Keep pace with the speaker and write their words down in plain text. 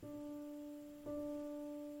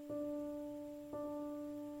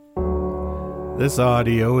This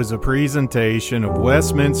audio is a presentation of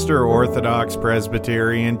Westminster Orthodox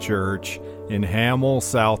Presbyterian Church in Hamel,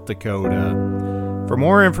 South Dakota. For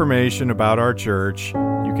more information about our church,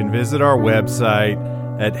 you can visit our website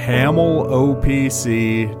at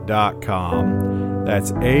hamillopc.com.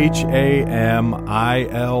 That's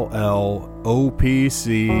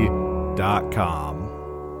HAMILLOPC.com.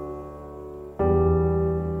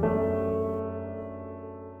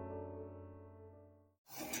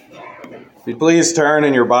 If you'd please turn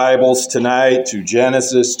in your Bibles tonight to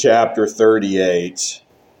Genesis chapter 38.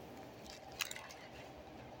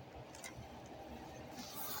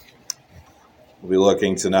 We'll be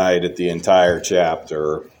looking tonight at the entire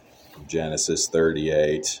chapter of Genesis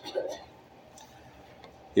 38.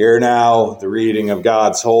 Hear now the reading of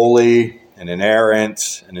God's holy and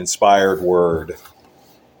inerrant and inspired word.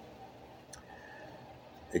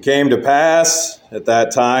 It came to pass at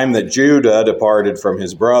that time that Judah departed from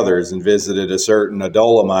his brothers and visited a certain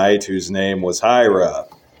Adulamite whose name was Hira.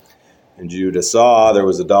 And Judah saw there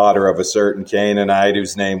was a daughter of a certain Canaanite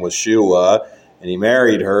whose name was Shua, and he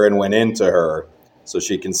married her and went into her. So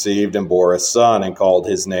she conceived and bore a son and called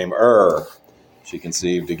his name She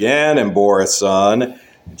conceived again and bore a son,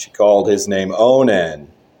 and she called his name Onan.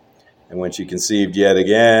 And when she conceived yet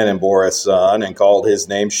again and bore a son and called his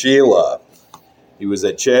name Shelah. He was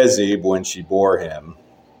at Chezib when she bore him.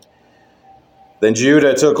 Then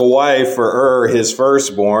Judah took a wife for his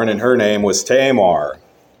firstborn, and her name was Tamar.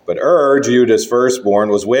 But Judah's firstborn,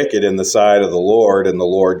 was wicked in the sight of the Lord, and the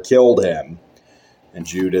Lord killed him. And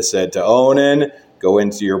Judah said to Onan, "Go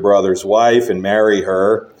into your brother's wife and marry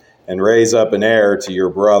her, and raise up an heir to your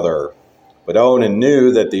brother." But Onan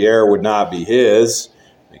knew that the heir would not be his.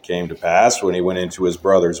 It came to pass when he went into his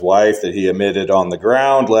brother's wife that he emitted on the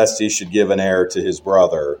ground, lest he should give an heir to his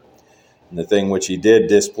brother. And the thing which he did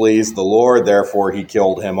displeased the Lord, therefore he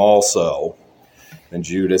killed him also. And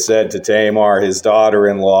Judah said to Tamar, his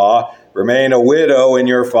daughter-in-law, "Remain a widow in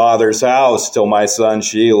your father's house till my son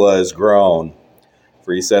Shelah is grown."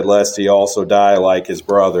 For he said, lest he also die like his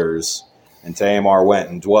brothers. And Tamar went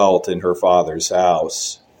and dwelt in her father's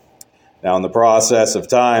house. Now in the process of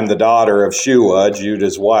time, the daughter of Shua,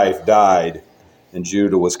 Judah's wife, died. And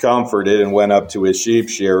Judah was comforted and went up to his sheep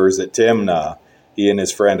shearers at Timnah, he and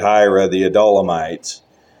his friend Hira the Adulamite.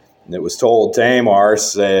 And it was told Tamar,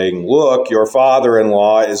 saying, "Look, your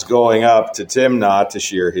father-in-law is going up to Timnah to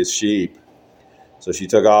shear his sheep." So she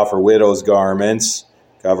took off her widow's garments,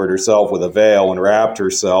 covered herself with a veil, and wrapped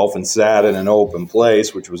herself, and sat in an open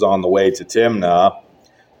place which was on the way to Timnah.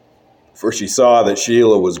 For she saw that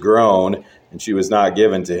Shelah was grown, and she was not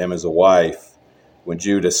given to him as a wife. When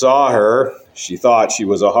Judah saw her, she thought she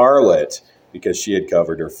was a harlot, because she had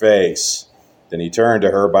covered her face. Then he turned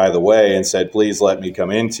to her by the way and said, "Please let me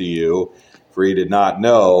come in to you," for he did not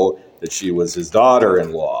know that she was his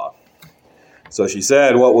daughter-in-law. So she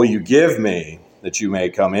said, "What will you give me, that you may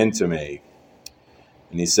come in to me?"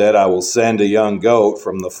 And he said, "I will send a young goat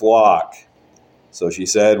from the flock." So she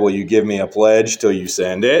said, "Will you give me a pledge till you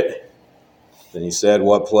send it?" Then he said,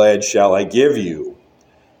 "What pledge shall I give you?"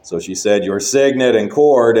 So she said, "Your signet and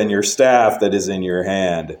cord and your staff that is in your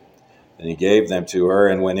hand." And he gave them to her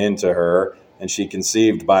and went in to her, and she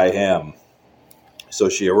conceived by him. So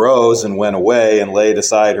she arose and went away and laid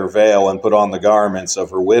aside her veil and put on the garments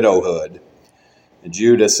of her widowhood. And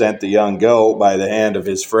Judah sent the young goat by the hand of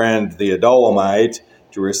his friend the Adulamite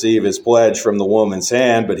to receive his pledge from the woman's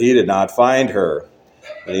hand, but he did not find her.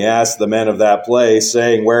 And he asked the men of that place,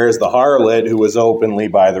 saying, "Where is the harlot who was openly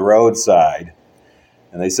by the roadside?"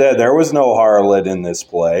 And they said, "There was no harlot in this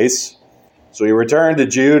place." So he returned to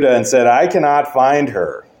Judah and said, "I cannot find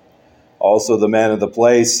her." Also the men of the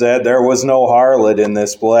place said, "There was no harlot in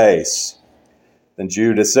this place." Then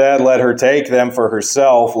Judah said, "Let her take them for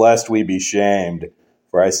herself, lest we be shamed.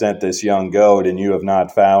 For I sent this young goat, and you have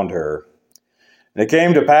not found her." And it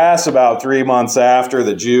came to pass about 3 months after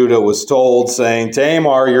that Judah was told, saying,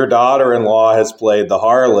 "Tamar, your daughter-in-law, has played the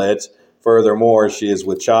harlot. Furthermore, she is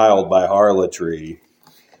with child by harlotry."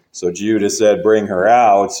 So Judah said, "Bring her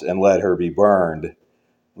out, and let her be burned."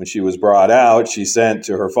 When she was brought out, she sent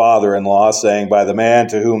to her father-in-law, saying, "By the man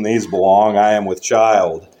to whom these belong, I am with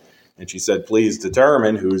child." And she said, "Please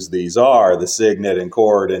determine whose these are, the signet and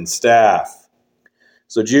cord and staff."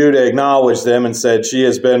 So Judah acknowledged them and said, "She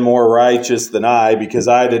has been more righteous than I, because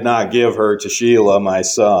I did not give her to Shelah my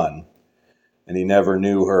son." And he never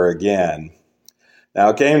knew her again. Now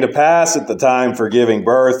it came to pass at the time for giving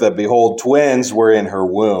birth that, behold, twins were in her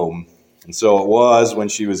womb. And so it was, when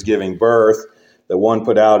she was giving birth, that one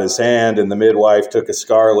put out his hand, and the midwife took a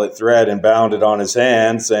scarlet thread and bound it on his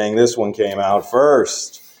hand, saying, "This one came out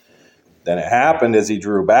first." Then it happened as he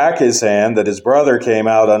drew back his hand that his brother came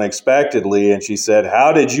out unexpectedly, and she said,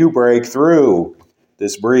 "How did you break through?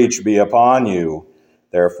 This breach be upon you."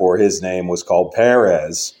 Therefore his name was called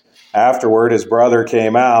Perez. Afterward his brother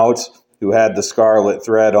came out, who had the scarlet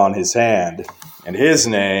thread on his hand, and his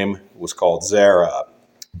name was called Zerah.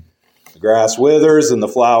 The grass withers and the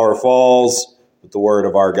flower falls, but the word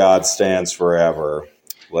of our God stands forever.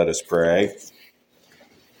 Let us pray.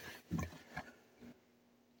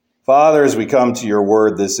 Father, as we come to your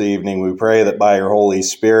word this evening, we pray that by your Holy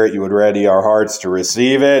Spirit you would ready our hearts to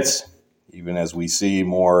receive it, even as we see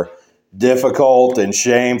more difficult and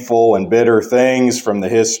shameful and bitter things from the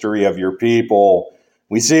history of your people.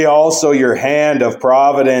 We see also your hand of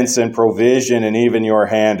providence and provision, and even your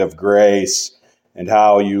hand of grace, and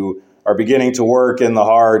how you are beginning to work in the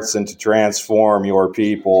hearts and to transform your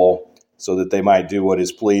people so that they might do what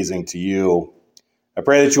is pleasing to you. I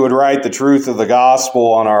pray that you would write the truth of the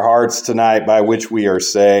gospel on our hearts tonight, by which we are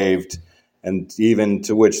saved, and even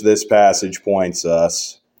to which this passage points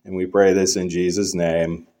us. And we pray this in Jesus'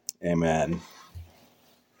 name. Amen.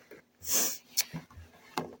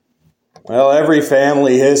 Well, every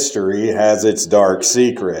family history has its dark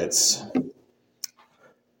secrets.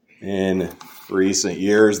 In recent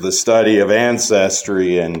years, the study of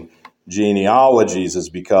ancestry and genealogies has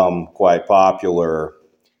become quite popular.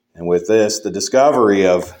 And with this, the discovery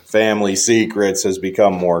of family secrets has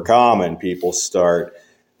become more common. People start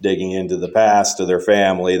digging into the past of their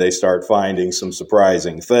family. They start finding some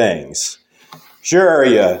surprising things. Sure,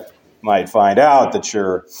 you might find out that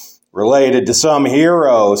you're related to some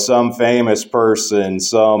hero, some famous person,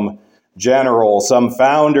 some general, some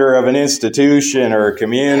founder of an institution or a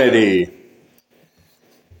community.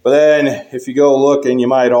 But then, if you go looking, you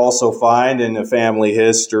might also find in the family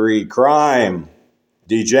history crime,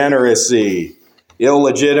 degeneracy,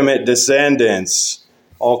 illegitimate descendants,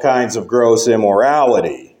 all kinds of gross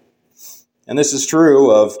immorality. And this is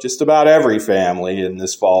true of just about every family in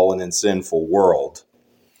this fallen and sinful world.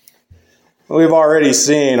 We've already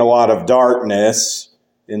seen a lot of darkness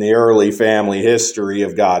in the early family history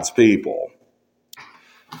of God's people.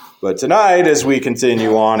 But tonight, as we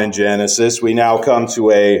continue on in Genesis, we now come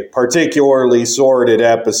to a particularly sordid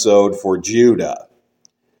episode for Judah.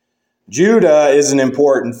 Judah is an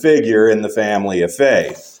important figure in the family of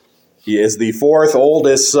faith. He is the fourth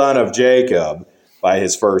oldest son of Jacob by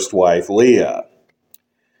his first wife, Leah.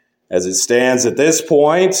 As it stands at this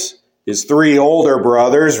point, his three older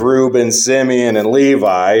brothers, Reuben, Simeon, and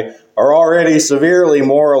Levi, are already severely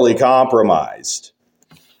morally compromised.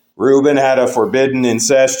 Reuben had a forbidden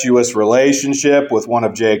incestuous relationship with one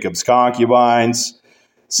of Jacob's concubines.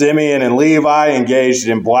 Simeon and Levi engaged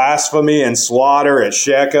in blasphemy and slaughter at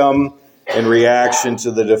Shechem in reaction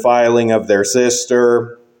to the defiling of their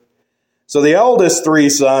sister. So the eldest three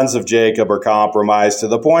sons of Jacob are compromised to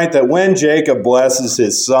the point that when Jacob blesses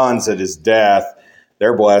his sons at his death,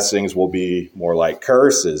 their blessings will be more like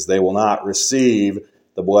curses. They will not receive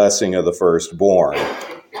the blessing of the firstborn.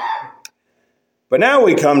 But now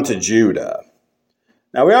we come to Judah.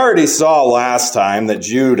 Now we already saw last time that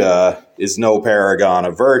Judah is no paragon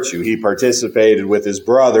of virtue. He participated with his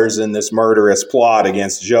brothers in this murderous plot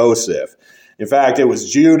against Joseph. In fact, it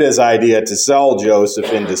was Judah's idea to sell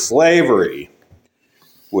Joseph into slavery,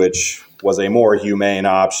 which was a more humane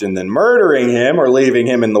option than murdering him or leaving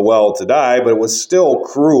him in the well to die, but it was still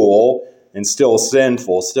cruel and still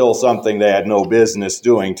sinful, still something they had no business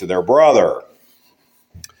doing to their brother.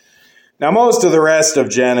 Now, most of the rest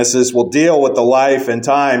of Genesis will deal with the life and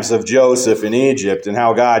times of Joseph in Egypt and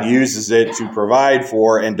how God uses it to provide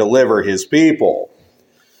for and deliver his people.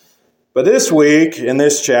 But this week, in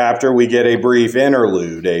this chapter, we get a brief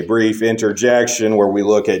interlude, a brief interjection where we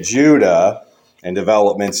look at Judah and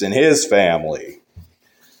developments in his family.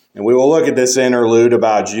 And we will look at this interlude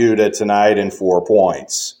about Judah tonight in 4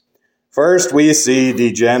 points. First, we see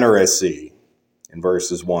degeneracy in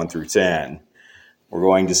verses 1 through 10. We're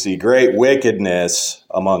going to see great wickedness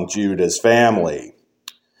among Judah's family.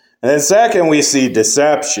 And then second, we see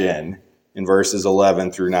deception in verses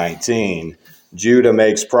 11 through 19. Judah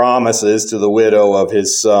makes promises to the widow of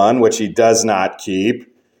his son, which he does not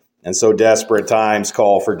keep, and so desperate times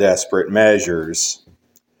call for desperate measures.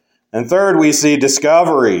 And third, we see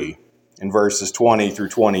discovery in verses 20 through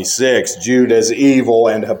 26. Judah's evil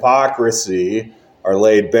and hypocrisy are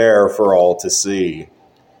laid bare for all to see.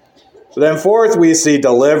 So then fourth, we see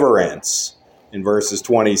deliverance in verses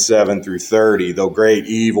 27 through 30. Though great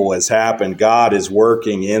evil has happened, God is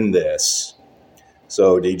working in this.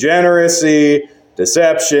 So degeneracy,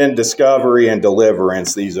 deception, discovery, and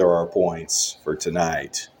deliverance, these are our points for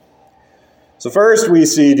tonight. So first we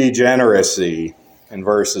see degeneracy. in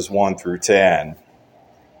verses 1 through 10.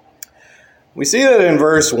 We see that in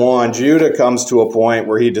verse 1, Judah comes to a point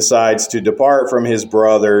where he decides to depart from his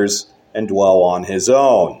brothers and dwell on his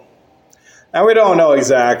own. Now, we don't know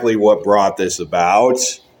exactly what brought this about.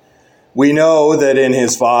 We know that in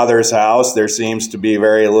his father's house there seems to be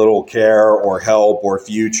very little care or help or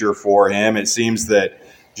future for him. It seems that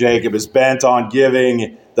Jacob is bent on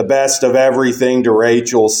giving the best of everything to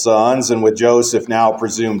Rachel's sons, and with Joseph now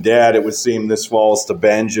presumed dead, it would seem this falls to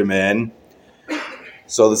Benjamin.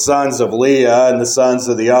 So the sons of Leah and the sons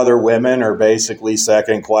of the other women are basically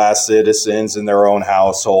second-class citizens in their own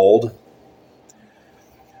household.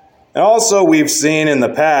 And also we've seen in the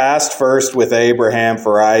past, first with Abraham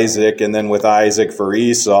for Isaac and then with Isaac for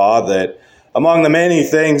Esau, that among the many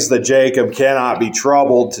things that Jacob cannot be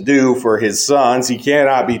troubled to do for his sons, he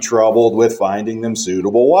cannot be troubled with finding them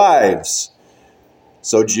suitable wives.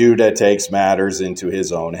 So Judah takes matters into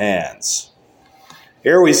his own hands.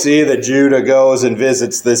 Here we see that Judah goes and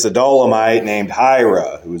visits this Adulamite named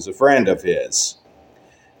Hira, who is a friend of his.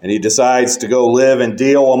 And he decides to go live and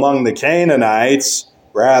deal among the Canaanites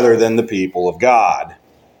rather than the people of God.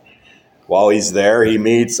 While he's there, he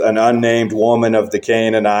meets an unnamed woman of the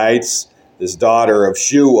Canaanites, this daughter of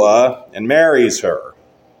Shua, and marries her.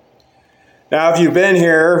 Now, if you've been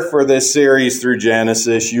here for this series through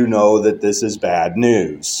Genesis, you know that this is bad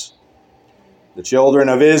news. The children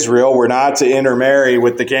of Israel were not to intermarry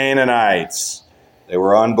with the Canaanites. They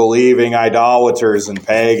were unbelieving idolaters and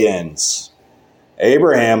pagans.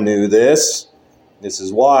 Abraham knew this. This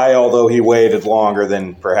is why, although he waited longer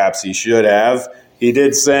than perhaps he should have, he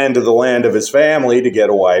did send to the land of his family to get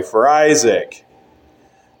a wife for Isaac.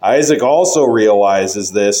 Isaac also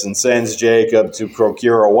realizes this and sends Jacob to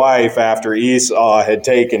procure a wife after Esau had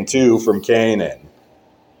taken two from Canaan.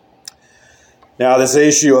 Now, this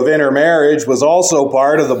issue of intermarriage was also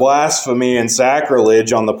part of the blasphemy and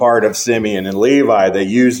sacrilege on the part of Simeon and Levi. They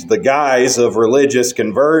used the guise of religious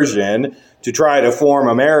conversion to try to form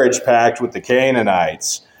a marriage pact with the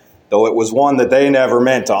Canaanites, though it was one that they never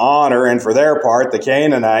meant to honor, and for their part, the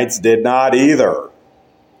Canaanites did not either.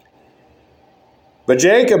 But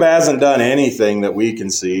Jacob hasn't done anything that we can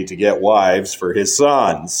see to get wives for his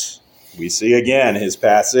sons. We see again his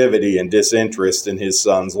passivity and disinterest in his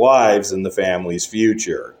sons' lives and the family's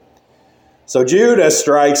future. So Judah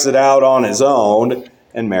strikes it out on his own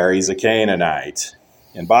and marries a Canaanite.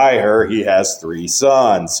 And by her, he has 3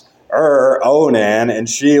 sons, Onan, and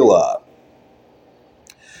Shelah.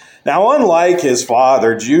 Now, unlike his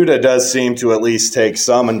father, Judah does seem to at least take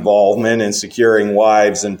some involvement in securing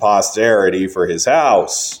wives and posterity for his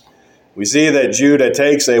house. We see that Judah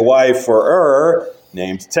takes a wife for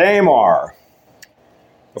named Tamar.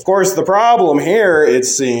 Of course, the problem here, it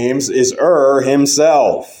seems, is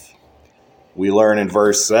himself. We learn in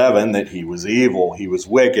verse 7 that he was evil. He was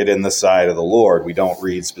wicked in the sight of the Lord. We don't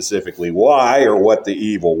read specifically why or what the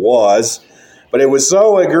evil was, but it was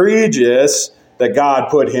so egregious that God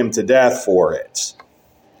put him to death for it.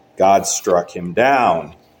 God struck him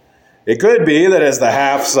down. It could be that as the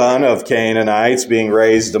half-son of Canaanites being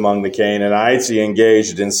raised among the Canaanites, he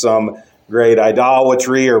engaged in some great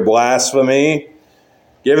idolatry or blasphemy.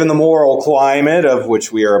 Given the moral climate of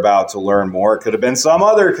which we are about to learn more, it could have been some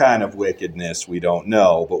other kind of wickedness, we don't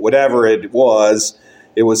know. But whatever it was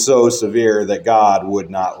so severe that God would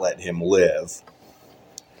not let him live.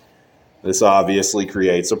 This obviously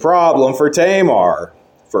creates a problem for Tamar,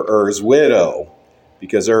 for Er's widow,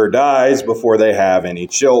 because dies before they have any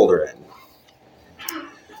children.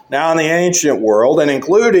 Now, in the ancient world, and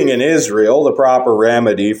including in Israel, the proper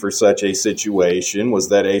remedy for such a situation was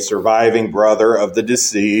that a surviving brother of the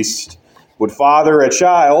deceased would father a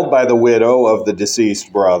child by the widow of the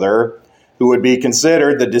deceased brother, who would be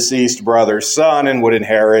considered the deceased brother's son and would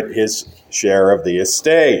inherit his share of the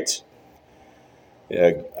estate.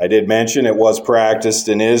 I did mention it was practiced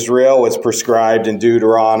in Israel. It's prescribed in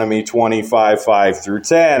Deuteronomy 25, 5 through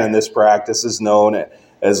 10, and this practice is known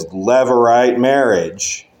as Levirate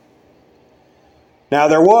marriage. Now,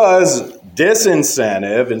 there was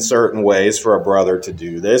disincentive in certain ways for a brother to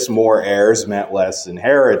do this. More heirs meant less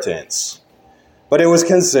inheritance. But it was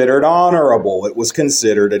considered honorable. It was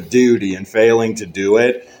considered a duty, and failing to do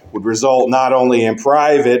it would result not only in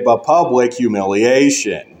private but public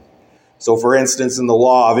humiliation. So, for instance, in the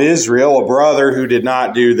law of Israel, a brother who did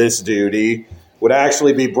not do this duty would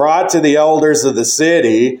actually be brought to the elders of the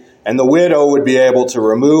city, and the widow would be able to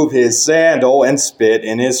remove his sandal and spit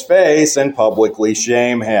in his face and publicly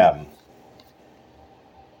shame him.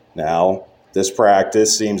 Now, this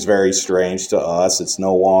practice seems very strange to us. It's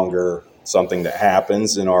no longer something that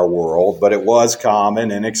happens in our world, but it was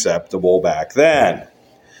common and acceptable back then.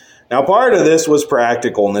 Now, part of this was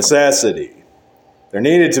practical necessity. There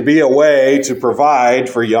needed to be a way to provide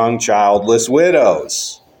for young childless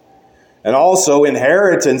widows. And also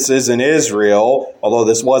inheritances in Israel, although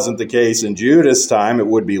this wasn't the case in Judah's time, it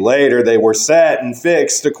would be later, they were set and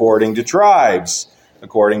fixed according to tribes,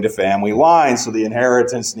 according to family lines. So the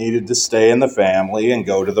inheritance needed to stay in the family and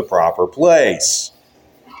go to the proper place.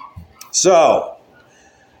 So,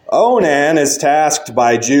 Onan is tasked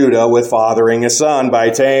by Judah with fathering a son by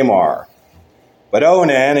Tamar. But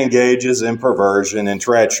Onan engages in perversion and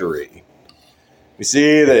treachery. We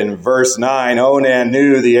see that in verse 9, Onan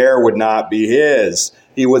knew the heir would not be his.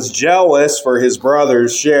 He was jealous for his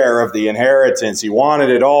brother's share of the inheritance. He wanted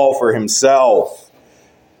it all for himself.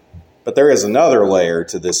 But there is another layer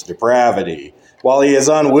to this depravity. While he is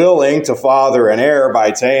unwilling to father an heir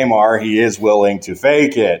by Tamar, he is willing to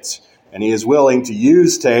fake it. And he is willing to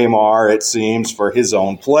use Tamar, it seems, for his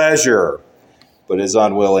own pleasure, but is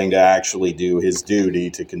unwilling to actually do his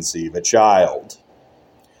duty to conceive a child.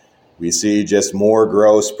 We see just more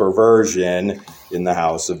gross perversion in the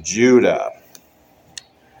house of Judah.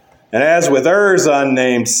 And as with Er's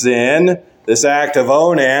unnamed sin, this act of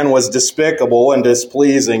Onan was despicable and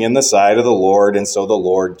displeasing in the sight of the Lord, and so the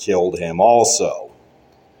Lord killed him also.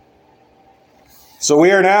 So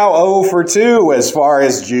we are now 0 for 2 as far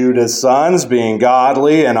as Judah's sons being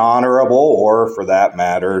godly and honorable, or for that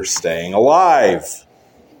matter, staying alive.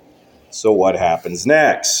 So what happens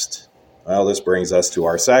next? Well, this brings us to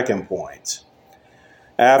our second point.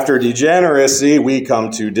 After degeneracy, we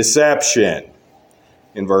come to deception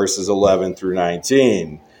in verses 11 through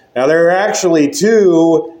 19. Now, there are actually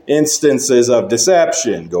 2 instances of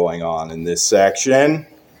deception going on in this section.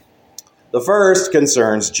 The first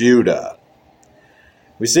concerns Judah.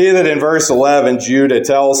 We see that in verse 11, Judah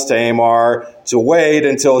tells Tamar to wait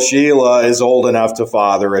until Shelah is old enough to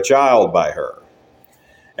father a child by her.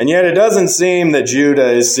 And yet it doesn't seem that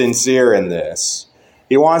Judah is sincere in this.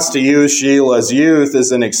 He wants to use Shelah's youth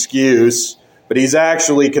as an excuse, but he's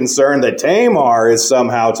actually concerned that Tamar is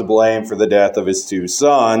somehow to blame for the death of his 2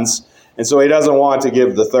 sons, and so he doesn't want to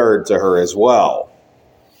give the third to her as well.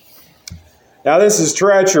 Now, this is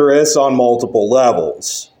treacherous on multiple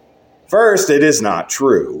levels. First, it is not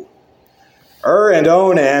true. And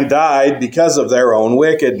Onan died because of their own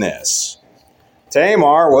wickedness.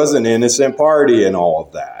 Tamar was an innocent party in all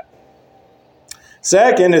of that.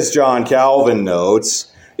 Second, as John Calvin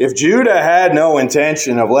notes, if Judah had no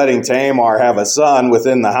intention of letting Tamar have a son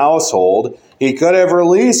within the household, he could have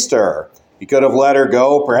released her. He could have let her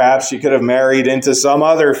go. Perhaps she could have married into some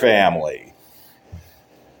other family.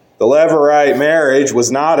 The Levirate marriage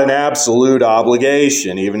was not an absolute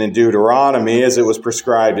obligation. Even in Deuteronomy, as it was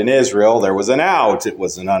prescribed in Israel, there was an out. It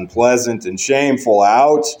was an unpleasant and shameful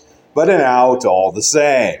out, but an out all the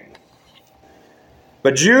same.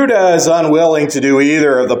 But Judah is unwilling to do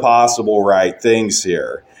either of the possible right things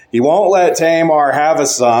here. He won't let Tamar have a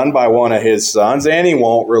son by one of his sons, and he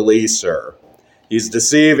won't release her. He's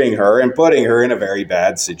deceiving her and putting her in a very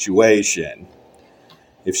bad situation.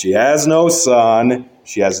 If she has no son,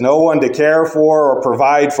 she has no one to care for or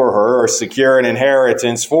provide for her or secure an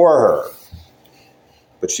inheritance for her.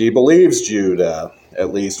 But she believes Judah,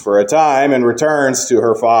 at least for a time, and returns to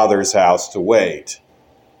her father's house to wait.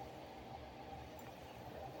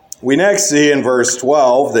 We next see in verse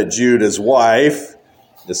 12 that Judah's wife,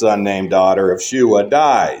 this unnamed daughter of Shua,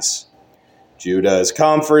 dies. Judah is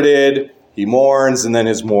comforted, he mourns, and then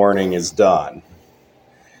his mourning is done.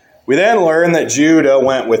 We then learn that Judah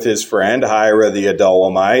went with his friend Hira the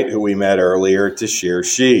Adullamite, who we met earlier, to shear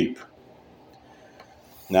sheep.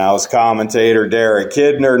 Now, as commentator Derek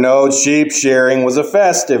Kidner notes, sheep shearing was a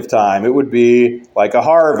festive time. It would be like a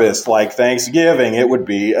harvest, like Thanksgiving. It would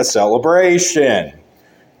be a celebration.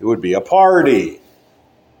 It would be a party.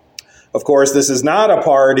 Of course, this is not a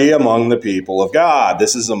party among the people of God.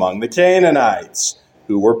 This is among the Canaanites,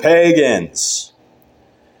 who were pagans.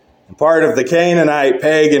 And part of the Canaanite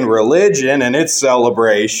pagan religion and its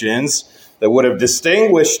celebrations that would have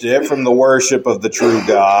distinguished it from the worship of the true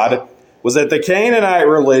God was that the Canaanite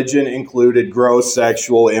religion included gross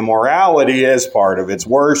sexual immorality as part of its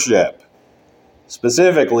worship,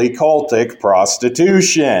 specifically cultic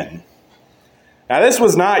prostitution. Now, this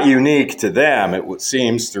was not unique to them. It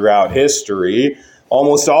seems throughout history,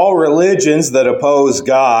 almost all religions that oppose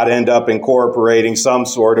God end up incorporating some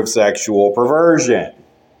sort of sexual perversion.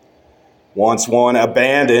 Once one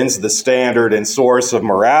abandons the standard and source of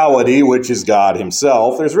morality, which is God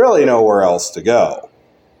himself, there's really nowhere else to go.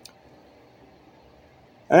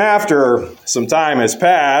 And after some time has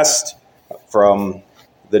passed from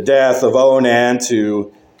the death of Onan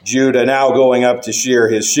to Judah now going up to shear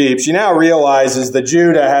his sheep, she now realizes that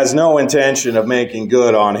Judah has no intention of making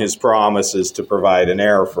good on his promises to provide an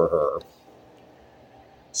heir for her.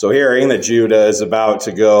 So hearing that Judah is about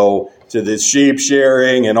to go to this sheep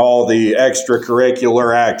shearing and all the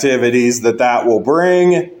extracurricular activities that will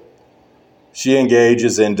bring, she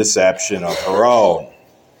engages in deception of her own,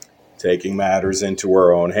 taking matters into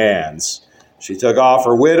her own hands. She took off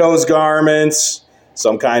her widow's garments,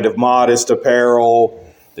 some kind of modest apparel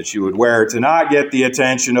that she would wear to not get the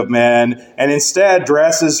attention of men, and instead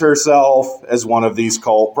dresses herself as one of these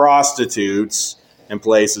cult prostitutes and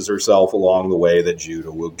places herself along the way that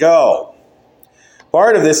Judah will go.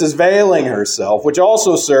 Part of this is veiling herself, which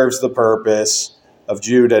also serves the purpose of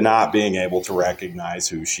Judah not being able to recognize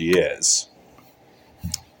who she is.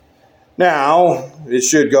 Now, it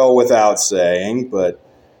should go without saying, but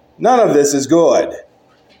none of this is good.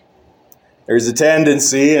 There's a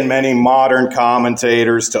tendency in many modern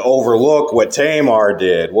commentators to overlook what Tamar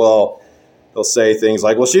did. Well, they'll say things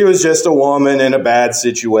like, well, she was just a woman in a bad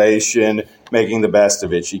situation, making the best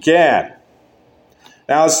of it she can.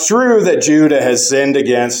 Now, it's true that Judah has sinned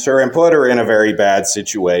against her and put her in a very bad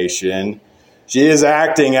situation. She is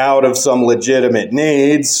acting out of some legitimate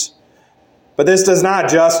needs, but this does not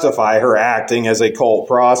justify her acting as a cult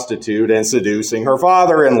prostitute and seducing her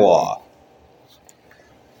father-in-law.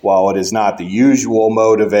 While it is not the usual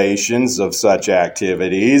motivations of such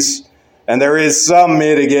activities, and there is some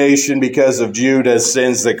mitigation because of Judah's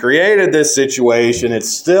sins that created this situation,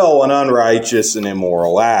 it's still an unrighteous and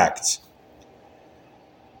immoral act.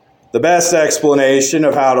 The best explanation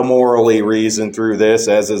of how to morally reason through this,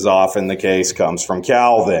 as is often the case, comes from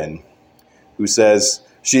Calvin, who says,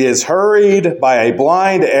 "She is hurried by a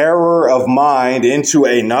blind error of mind into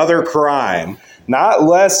another crime, not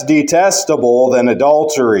less detestable than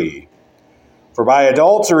adultery. For by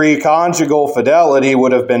adultery, conjugal fidelity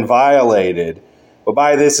would have been violated. But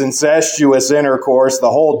by this incestuous intercourse, the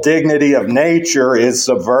whole dignity of nature is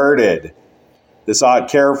subverted. This ought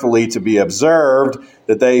carefully to be observed,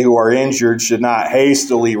 that they who are injured should not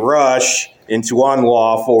hastily rush into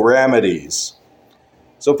unlawful remedies."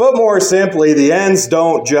 So put more simply, the ends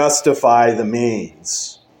don't justify the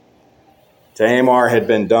means. Tamar had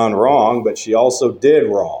been done wrong, but she also did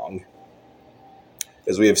wrong.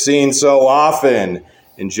 As we have seen so often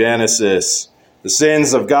in Genesis, the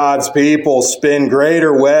sins of God's people spin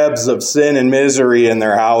greater webs of sin and misery in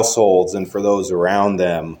their households and for those around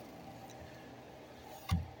them.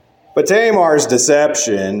 But Tamar's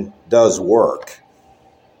deception does work.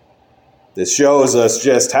 This shows us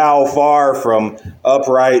just how far from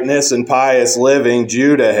uprightness and pious living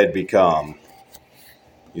Judah had become.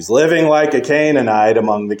 He's living like a Canaanite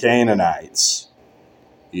among the Canaanites.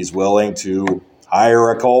 He's willing to hire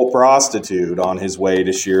a cult prostitute on his way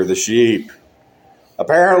to shear the sheep.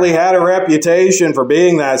 Apparently had a reputation for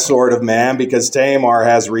being that sort of man because Tamar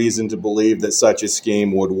has reason to believe that such a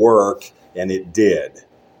scheme would work, and it did.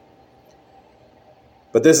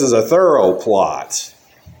 But this is a thorough plot.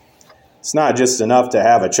 It's not just enough to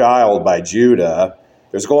have a child by Judah.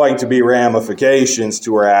 There's going to be ramifications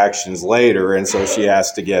to her actions later, and so she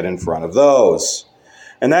has to get in front of those.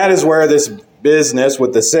 And that is where this business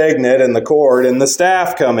with the signet and the cord and the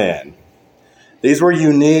staff come in. These were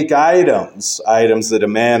unique items that a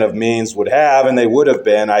man of means would have, and they would have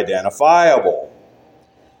been identifiable.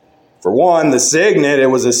 For one, the signet, it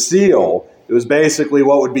was a seal. It was basically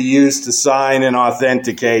what would be used to sign and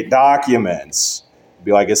authenticate documents. It'd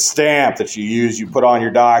be like a stamp that you put on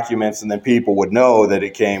your documents, and then people would know that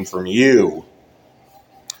it came from you.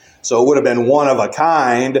 So it would have been one of a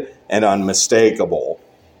kind and unmistakable.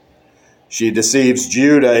 She deceives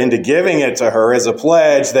Judah into giving it to her as a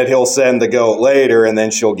pledge that he'll send the goat later and then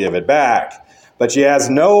she'll give it back. But she has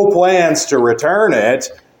no plans to return it.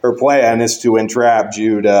 Her plan is to entrap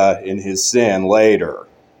Judah in his sin later.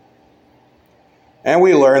 And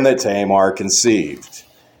we learn that Tamar conceived.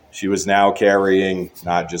 She was now carrying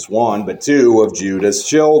not just one, but two of Judah's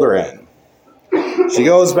children. She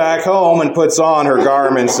goes back home and puts on her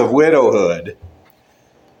garments of widowhood.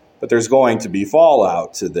 But there's going to be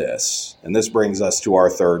fallout to this. And this brings us to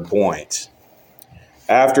our third point.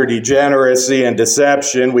 After degeneracy and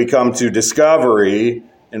deception, we come to discovery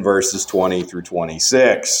in verses 20 through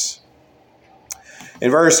 26.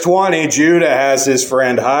 In verse 20, Judah has his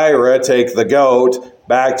friend Hira take the goat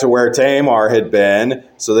back to where Tamar had been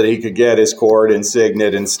so that he could get his cord and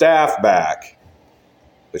signet and staff back.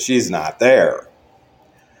 But she's not there.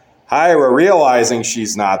 Hira, realizing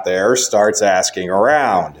she's not there, starts asking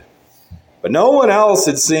around. But no one else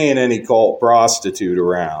had seen any cult prostitute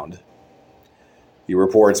around. He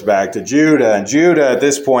reports back to Judah, and Judah at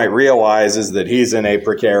this point realizes that he's in a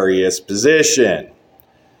precarious position.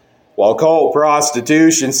 While cult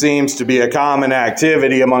prostitution seems to be a common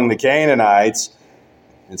activity among the Canaanites,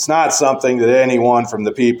 it's not something that anyone from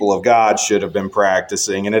the people of God should have been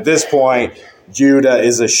practicing. And at this point, Judah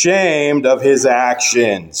is ashamed of his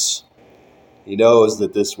actions. He knows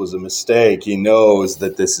that this was a mistake. He knows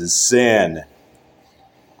that this is sin.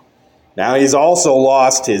 Now he's also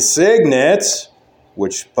lost his signet,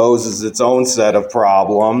 which poses its own set of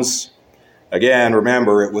problems. Again,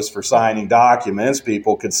 remember, it was for signing documents.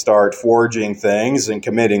 People could start forging things and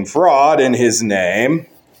committing fraud in his name.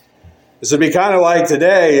 This would be kind of like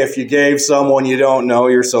today if you gave someone you don't know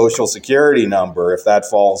your social security number. If that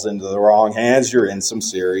falls into the wrong hands, you're in some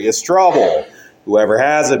serious trouble. Whoever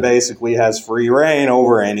has it basically has free reign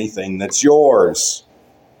over anything that's yours.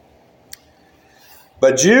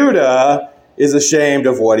 But Judah is ashamed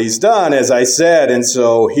of what he's done, as I said, and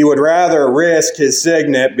so he would rather risk his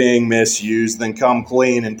signet being misused than come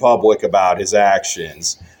clean in public about his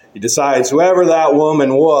actions. He decides whoever that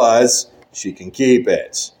woman was, she can keep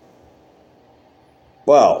it.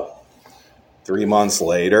 Well, 3 months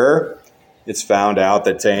later, it's found out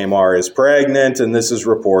that Tamar is pregnant, and this is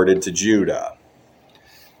reported to Judah.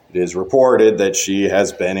 It is reported that she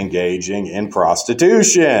has been engaging in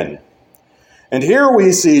prostitution. And here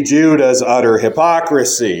we see Judah's utter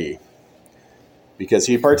hypocrisy, because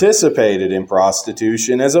he participated in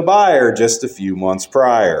prostitution as a buyer just a few months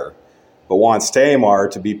prior, but wants Tamar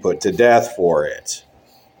to be put to death for it.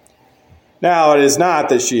 Now, it is not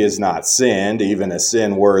that she has not sinned, even a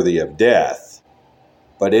sin worthy of death,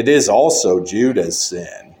 but it is also Judah's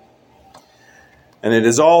sin. And it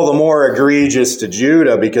is all the more egregious to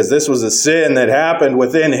Judah because this was a sin that happened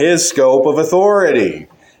within his scope of authority.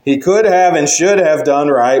 He could have and should have done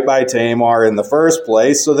right by Tamar in the first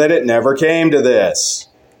place so that it never came to this.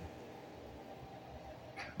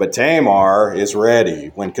 But Tamar is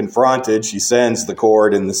ready. When confronted, she sends the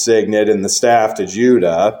cord and the signet and the staff to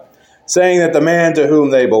Judah, saying that the man to whom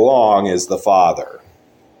they belong is the father.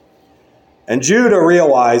 And Judah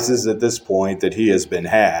realizes at this point that he has been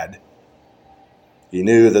had. He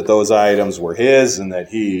knew that those items were his and that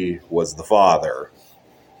he was the father.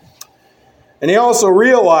 And he also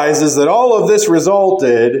realizes that all of this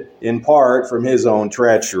resulted in part from his own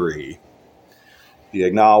treachery. He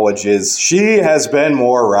acknowledges, she has been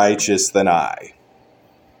more righteous than I.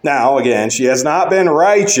 Now, again, she has not been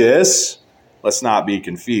righteous. Let's not be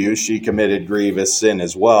confused. She committed grievous sin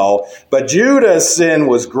as well. But Judah's sin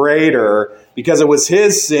was greater because it was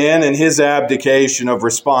his sin and his abdication of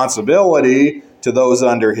responsibility to those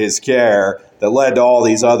under his care that led to all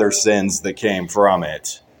these other sins that came from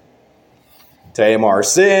it. Tamar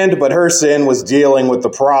sinned, but her sin was dealing with the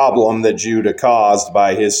problem that Judah caused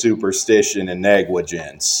by his superstition and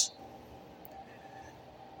negligence.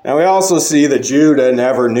 Now we also see that Judah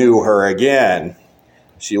never knew her again.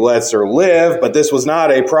 She lets her live, but this was not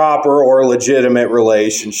a proper or legitimate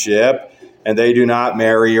relationship, and they do not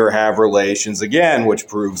marry or have relations again, which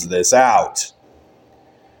proves this out.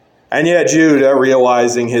 And yet Judah,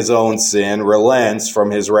 realizing his own sin, relents from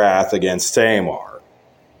his wrath against Tamar.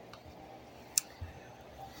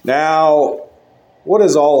 Now, what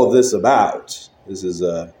is all of this about? This is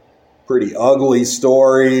a pretty ugly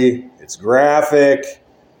story. It's graphic.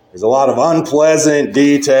 There's a lot of unpleasant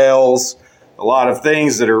details, a lot of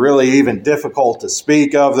things that are really even difficult to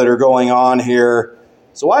speak of that are going on here.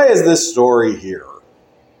 So why is this story here?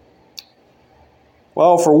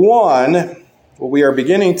 Well, for one, what we are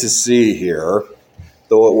beginning to see here,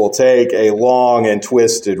 though it will take a long and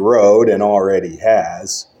twisted road, and already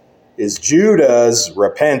has, is Judah's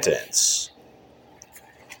repentance.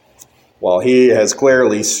 While he has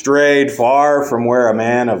clearly strayed far from where a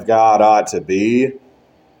man of God ought to be,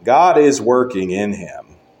 God is working in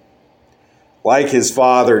him. Like his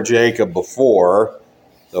father Jacob before,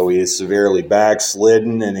 though he is severely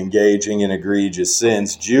backslidden and engaging in egregious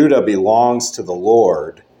sins, Judah belongs to the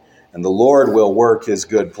Lord, and the Lord will work his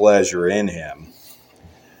good pleasure in him.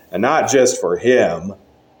 And not just for him,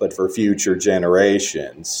 but for future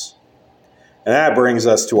generations. And that brings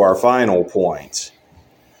us to our final point.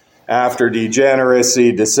 After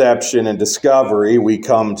degeneracy, deception, and discovery, we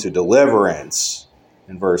come to deliverance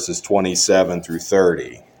in verses 27 through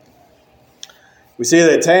 30. We see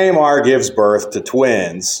that Tamar gives birth to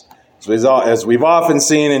twins. As we've often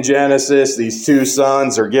seen in Genesis, these two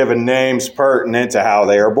sons are given names pertinent to how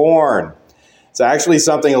they are born. It's actually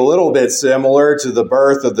something a little bit similar to the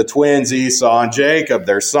birth of the twins Esau and Jacob.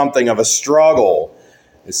 There's something of a struggle.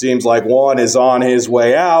 It seems like one is on his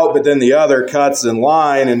way out, but then the other cuts in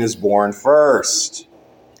line and is born first.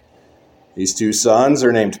 These two sons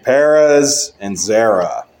are named Perez and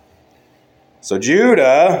Zerah. So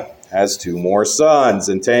Judah has two more sons,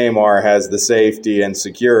 and Tamar has the safety and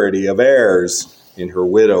security of heirs in her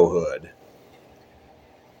widowhood.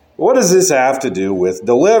 What does this have to do with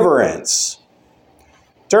deliverance?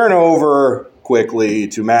 Turn over quickly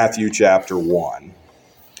to Matthew chapter 1.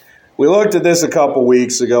 We looked at this a couple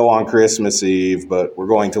weeks ago on Christmas Eve, but we're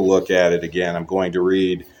going to look at it again. I'm going to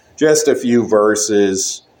read just a few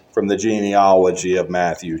verses from the genealogy of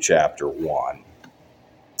Matthew chapter 1.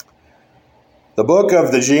 The book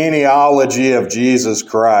of the genealogy of Jesus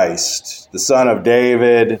Christ, the son of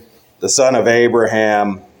David, the son of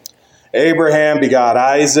Abraham. Abraham begot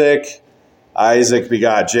Isaac, Isaac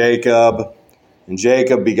begot Jacob, and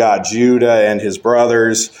Jacob begot Judah and his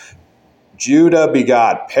brothers. Judah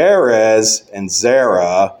begot Perez and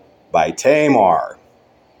Zerah by Tamar.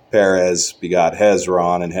 Perez begot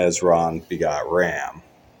Hezron, and Hezron begot Ram.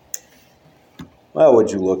 Well,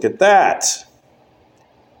 would you look at that?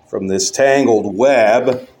 From this tangled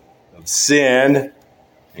web of sin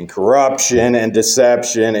and corruption and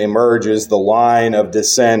deception emerges the line of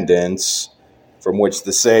descendants from which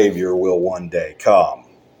the Savior will one day come.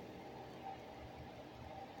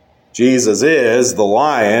 Jesus is the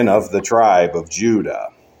Lion of the tribe of Judah.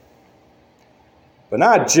 But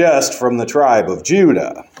not just from the tribe of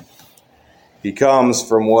Judah. He comes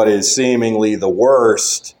from what is seemingly the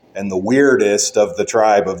worst and the weirdest of the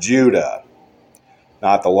tribe of Judah.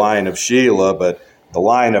 Not the line of Shelah, but the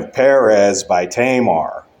line of Perez by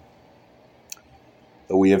Tamar.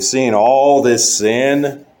 Though we have seen all this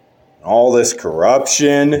sin, all this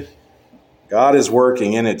corruption, God is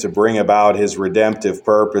working in it to bring about his redemptive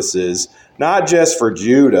purposes, not just for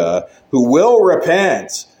Judah, who will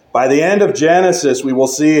repent. By the end of Genesis, we will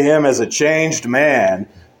see him as a changed man,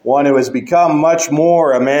 one who has become much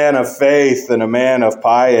more a man of faith and a man of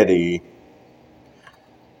piety.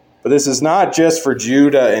 But this is not just for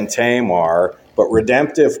Judah and Tamar, but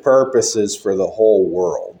redemptive purposes for the whole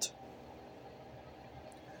world.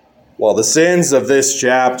 While the sins of this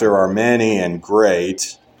chapter are many and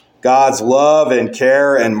great, God's love and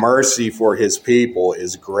care and mercy for his people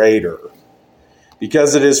is greater,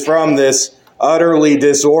 because it is from this utterly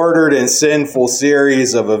disordered and sinful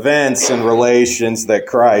series of events and relations that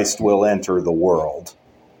Christ will enter the world.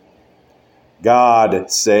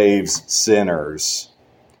 God saves sinners,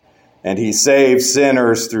 and he saves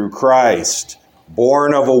sinners through Christ,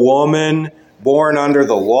 born of a woman, born under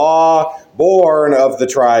the law, born of the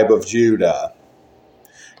tribe of Judah.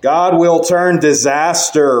 God will turn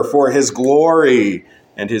disaster for his glory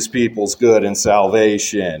and his people's good and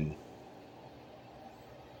salvation.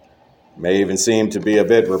 It may even seem to be a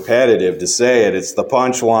bit repetitive to say it. It's the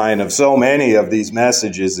punchline of so many of these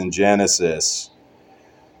messages in Genesis.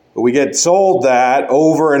 But we get told that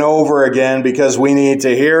over and over again because we need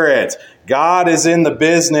to hear it. God is in the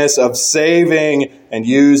business of saving and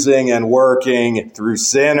using and working through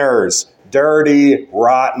sinners, dirty,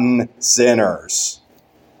 rotten sinners.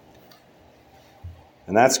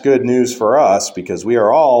 And that's good news for us because we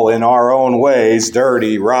are all in our own ways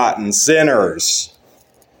dirty, rotten sinners.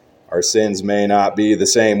 Our sins may not be the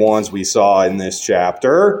same ones we saw in this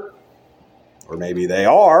chapter, or maybe they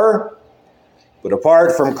are. But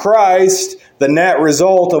apart from Christ, the net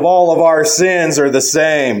result of all of our sins are the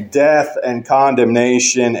same: death and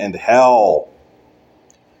condemnation and hell.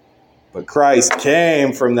 But Christ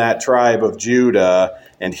came from that tribe of Judah,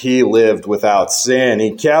 and he lived without sin.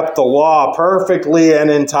 He kept the law perfectly and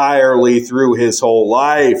entirely through his whole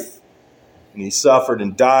life. And he suffered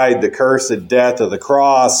and died the cursed death of the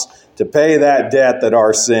cross to pay that debt that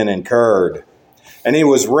our sin incurred. And he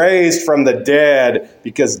was raised from the dead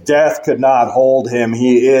because death could not hold him.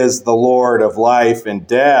 He is the Lord of life and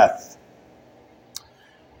death.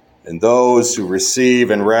 And those who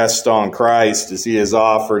receive and rest on Christ as he is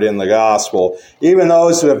offered in the gospel, even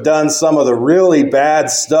those who have done some of the really bad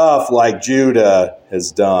stuff like Judah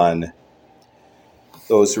has done,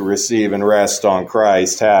 those who receive and rest on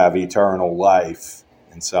Christ have eternal life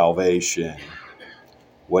and salvation.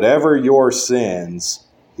 Whatever your sins,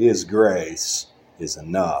 his grace is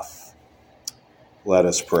enough. Let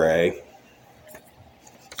us pray.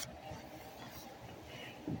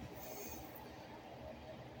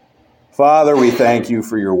 Father, we thank you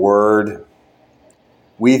for your word.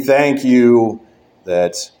 We thank you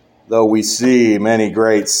that though we see many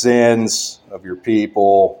great sins of your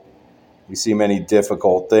people, we see many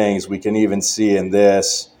difficult things, we can even see in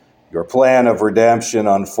this your plan of redemption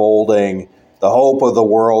unfolding, the hope of the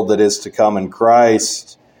world that is to come in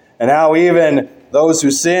Christ, and how even those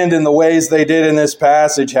who sinned in the ways they did in this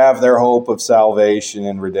passage have their hope of salvation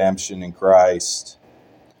and redemption in Christ.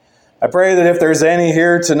 I pray that if there's any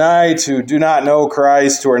here tonight who do not know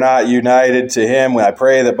Christ, who are not united to him, I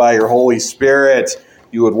pray that by your Holy Spirit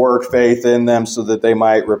you would work faith in them so that they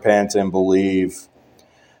might repent and believe.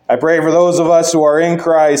 I pray for those of us who are in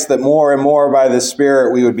Christ that more and more by the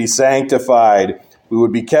Spirit we would be sanctified. We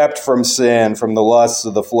would be kept from sin, from the lusts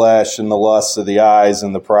of the flesh and the lusts of the eyes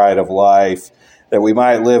and the pride of life, that we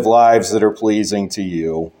might live lives that are pleasing to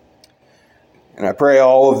you. And I pray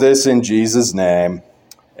all of this in Jesus' name.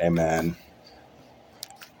 Amen.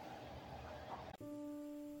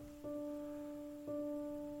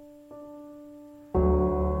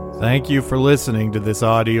 Thank you for listening to this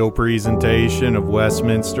audio presentation of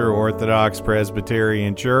Westminster Orthodox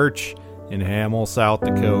Presbyterian Church in Hamel, South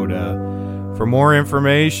Dakota. For more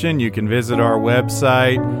information, you can visit our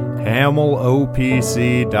website,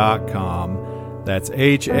 hamillopc.com. That's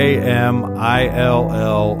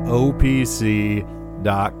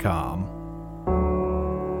HAMILLOPC.com.